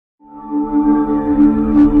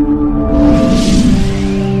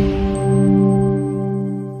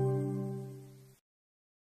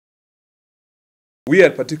We are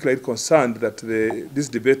particularly concerned that this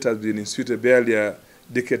debate has been instituted barely a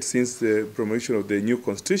decade since the promulgation of the new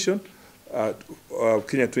constitution of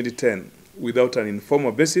Kenya 2010 without an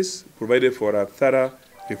informal basis provided for a thorough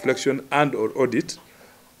reflection and or audit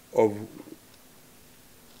of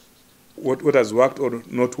what has worked or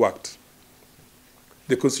not worked.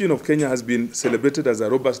 The Constitution of Kenya has been celebrated as a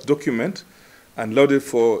robust document and lauded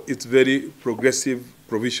for its very progressive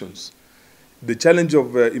provisions. The challenge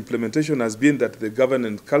of implementation has been that the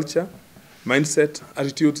governance culture, mindset,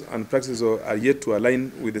 attitudes, and practices are yet to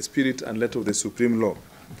align with the spirit and letter of the supreme law.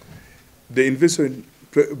 The investment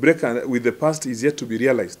break with the past is yet to be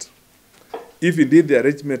realized. If indeed the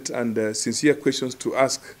arrangement and sincere questions to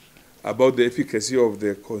ask about the efficacy of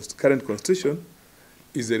the current constitution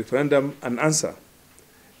is the referendum an answer.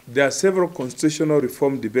 There are several constitutional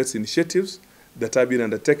reform debates initiatives that have been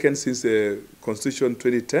undertaken since the Constitution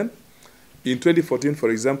 2010. In 2014, for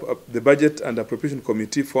example, the Budget and Appropriation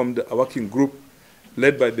Committee formed a working group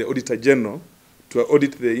led by the Auditor General to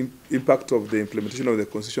audit the impact of the implementation of the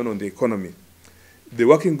Constitution on the economy. The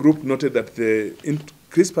working group noted that the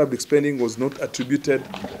increased public spending was not attributed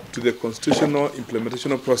to the constitutional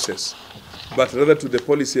implementation process, but rather to the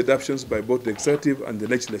policy adoptions by both the executive and the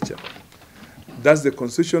legislature. Thus, the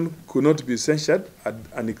Constitution could not be censured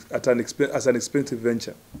as an expensive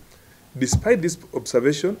venture. Despite this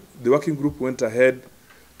observation, the working group went ahead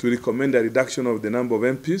to recommend a reduction of the number of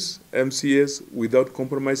MPs, MCAs, without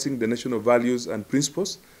compromising the national values and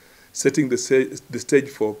principles, setting the stage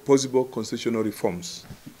for possible constitutional reforms.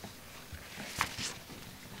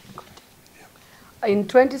 In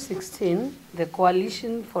 2016, the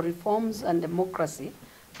Coalition for Reforms and Democracy,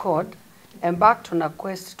 CORD, embarked on a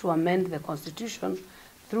quest to amend the Constitution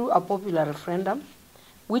through a popular referendum,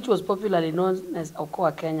 which was popularly known as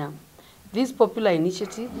Okoa Kenya. This popular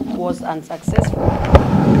initiative was unsuccessful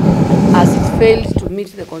as it failed to meet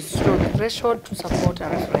the constitutional threshold to support a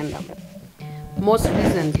referendum. Most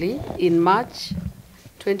recently, in March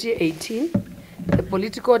 2018, the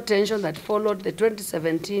political tension that followed the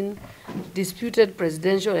 2017 disputed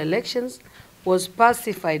presidential elections was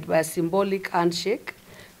pacified by a symbolic handshake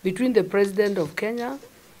between the President of Kenya,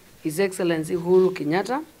 His Excellency Uhuru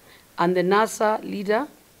Kenyatta, and the NASA leader,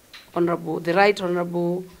 the Right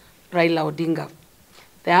Honorable Raila Odinga.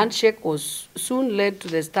 The handshake was soon led to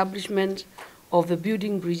the establishment of the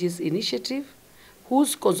Building Bridges Initiative,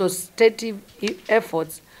 whose consultative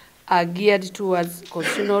efforts are geared towards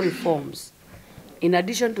constitutional reforms. In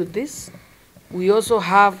addition to this, we also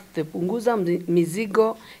have the Punguza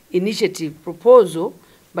Mizigo Initiative proposal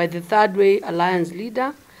by the Third Way Alliance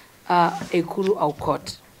leader, Ekuru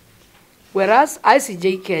Aukot. Whereas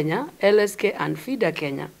ICJ Kenya, LSK, and Fida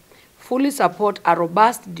Kenya fully support a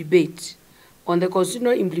robust debate on the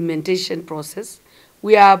constitutional implementation process,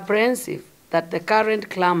 we are apprehensive that the current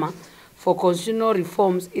clamor for constitutional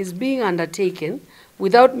reforms is being undertaken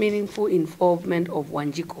without meaningful involvement of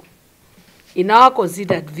Wanjiku. In our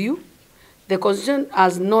considered view, the Constitution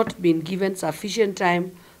has not been given sufficient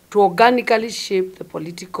time to organically shape the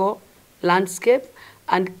political landscape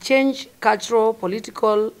and change cultural,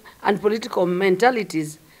 political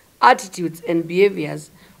mentalities, attitudes, and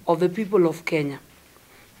behaviors of the people of Kenya.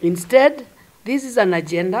 Instead, this is an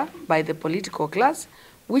agenda by the political class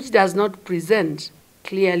which does not present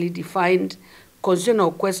clearly defined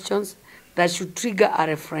constitutional questions that should trigger a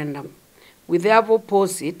referendum. We therefore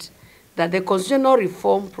posit that the constitutional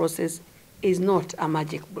reform process is not a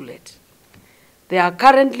magic bullet. There are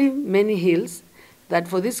currently many hills that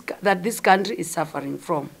this country is suffering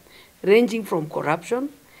from, ranging from corruption,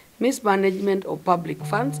 mismanagement of public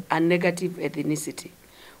funds, and negative ethnicity.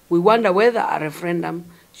 We wonder whether a referendum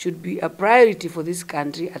should be a priority for this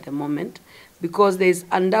country at the moment, because there is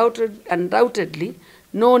undoubtedly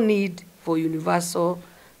no need for universal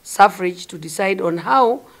suffrage to decide on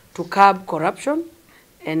how to curb corruption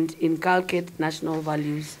and inculcate national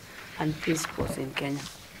values and principles in Kenya.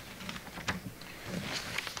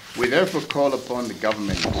 We therefore call upon the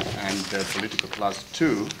government and the political class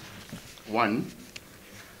to, 1,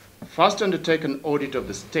 first undertake an audit of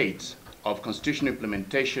the state of constitutional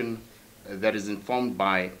implementation that is informed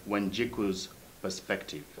by Wanjiku's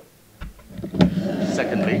perspective.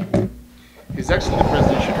 Secondly, His Excellency the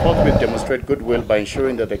President should forthwith demonstrate goodwill by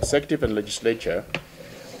ensuring that the executive and legislature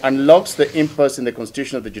unlocks the impasse in the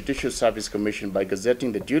constitution of the Judicial Service Commission by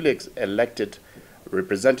gazetting the duly elected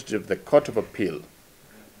representative of the Court of Appeal.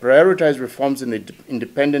 Prioritize reforms in the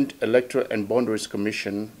Independent Electoral and Boundaries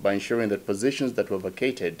Commission by ensuring that positions that were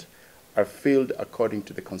vacated are filled according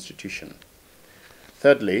to the Constitution.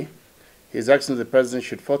 Thirdly, His Excellency the President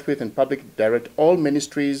should forthwith and publicly direct all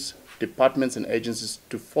ministries, departments, and agencies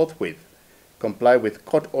to forthwith comply with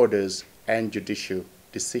court orders and judicial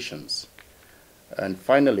decisions. And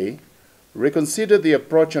finally, reconsider the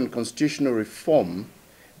approach on constitutional reform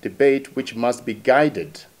debate, which must be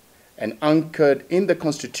guided and anchored in the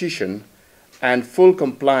Constitution and full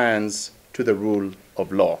compliance to the rule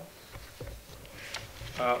of law.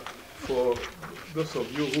 For those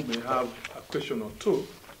of you who may have a question or two,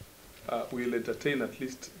 we'll entertain at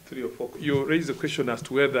least 3 or 4. You raised the question as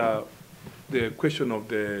to whether the question of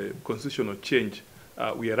the constitutional change,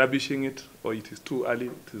 we are rubbishing it, or it is too early,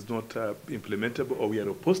 it is not implementable, or we are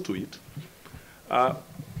opposed to it.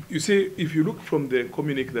 You see, if you look from the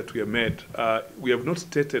communique that we have made, we have not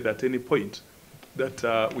stated at any point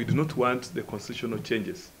that we do not want the constitutional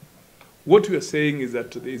changes. What we are saying is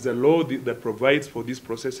that there is a law that provides for these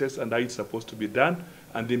processes and how it's supposed to be done,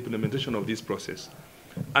 and the implementation of this process.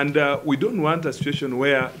 And we don't want a situation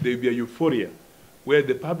where there will be a euphoria, where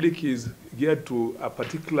the public is geared to a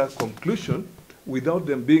particular conclusion without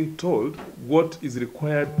them being told what is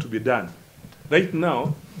required to be done. Right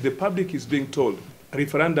now, the public is being told,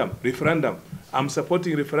 referendum, referendum. I'm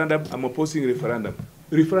supporting referendum, I'm opposing referendum.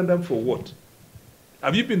 Referendum for what?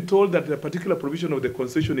 Have you been told that a particular provision of the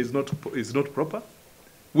Constitution is not proper?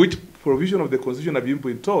 Which provision of the Constitution have you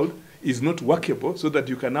been told is not workable, so that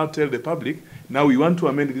you can now tell the public, now we want to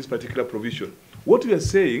amend this particular provision? What we are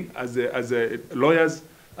saying as lawyers,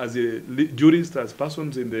 as jurists, as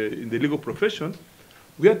persons in the legal profession,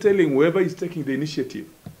 we are telling whoever is taking the initiative,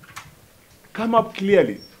 come up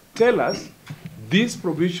clearly, tell us these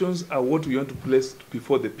provisions are what we want to place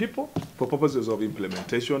before the people for purposes of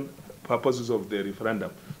implementation, purposes of the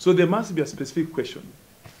referendum. So there must be a specific question.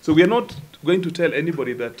 So we are not going to tell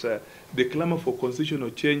anybody that the clamor for constitutional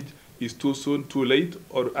change is too soon, too late,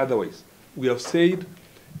 or otherwise. We have said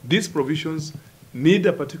these provisions need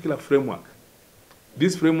a particular framework.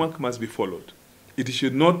 This framework must be followed. It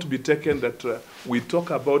should not be taken that we talk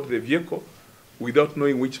about the vehicle without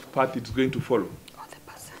knowing which path it's going to follow,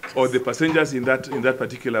 or the passengers in that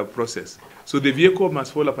particular process. So the vehicle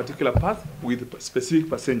must follow a particular path with specific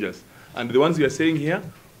passengers. And the ones we are saying here,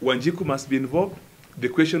 Wanjiku must be involved, the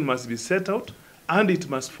question must be set out, and it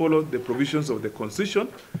must follow the provisions of the Constitution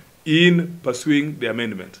in pursuing the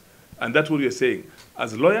amendment. And that's what we are saying.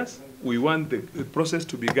 As lawyers, we want the process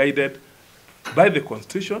to be guided by the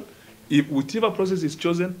Constitution. If whichever process is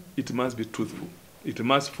chosen, it must be truthful. It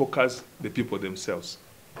must focus the people themselves.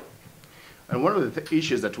 And one of the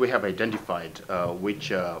issues that we have identified, which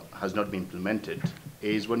has not been implemented,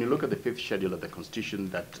 is when you look at the 5th schedule of the Constitution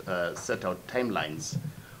that set out timelines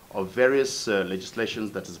of various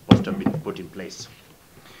legislations that is supposed to have been put in place.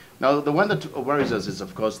 Now, the one that worries us is,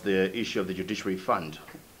 of course, the issue of the Judiciary Fund.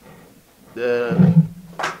 The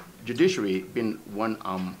judiciary, being one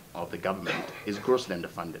arm of the government, is grossly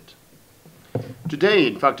underfunded. Today,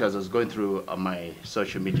 in fact, as I was going through my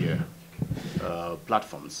social media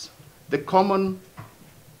platforms, the common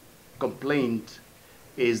complaint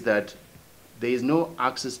is that there is no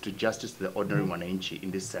access to justice to the ordinary mwananchi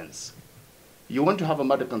in this sense. You want to have a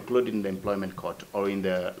matter concluded in the employment court or in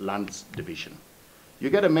the lands division. You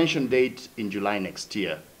get a mention date in July next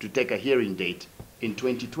year to take a hearing date in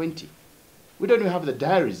 2020. We don't even have the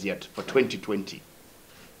diaries yet for 2020.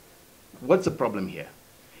 What's the problem here?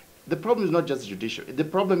 The problem is not just the judiciary. The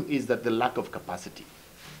problem is that the lack of capacity.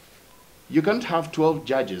 You can't have 12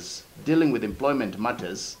 judges dealing with employment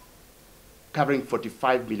matters covering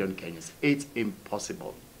 45 million Kenyans. It's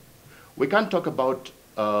impossible. We can't talk about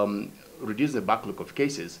reducing the backlog of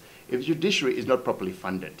cases if the judiciary is not properly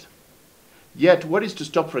funded. Yet, what is to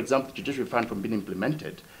stop, for example, the judiciary fund from being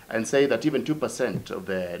implemented and say that even 2% of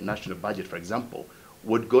the national budget, for example,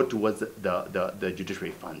 would go towards the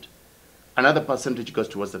judiciary fund? Another percentage goes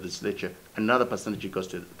towards the legislature, another percentage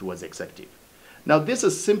goes towards the executive. Now, these are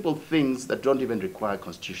simple things that don't even require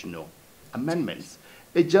constitutional amendments.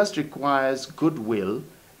 It just requires goodwill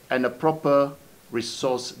and a proper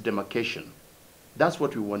resource demarcation. That's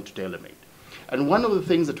what we want to tailor-make. And one of the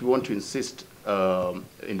things that we want to insist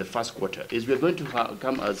in the first quarter is we're going to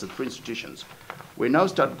come as 3 institutions. We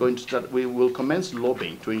will commence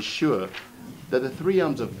lobbying to ensure that the 3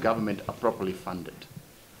 arms of government are properly funded.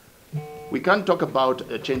 We can't talk about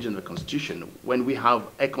a change in the Constitution when we have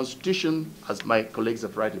a Constitution, as my colleagues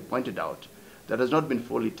have rightly pointed out, that has not been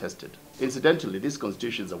fully tested. Incidentally, this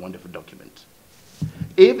Constitution is a wonderful document.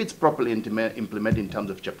 If it's properly implemented in terms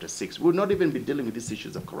of Chapter 6, we'll not even be dealing with these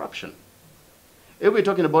issues of corruption. If we're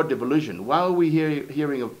talking about devolution, why are we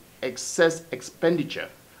hearing of excess expenditure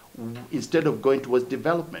instead of going towards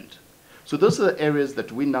development? So those are the areas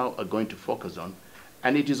that we now are going to focus on.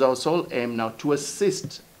 And it is our sole aim now to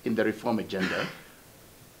assist in the reform agenda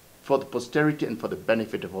for the posterity and for the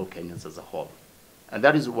benefit of all Kenyans as a whole. And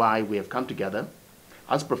that is why we have come together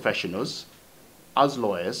as professionals, as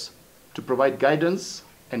lawyers, to provide guidance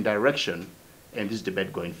and direction in this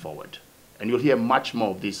debate going forward. And you'll hear much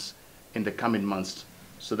more of this in the coming months,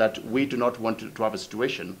 so that we do not want to have a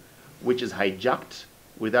situation which is hijacked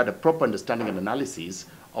without a proper understanding and analysis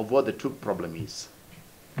of what the true problem is.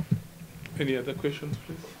 Any other questions,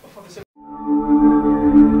 please?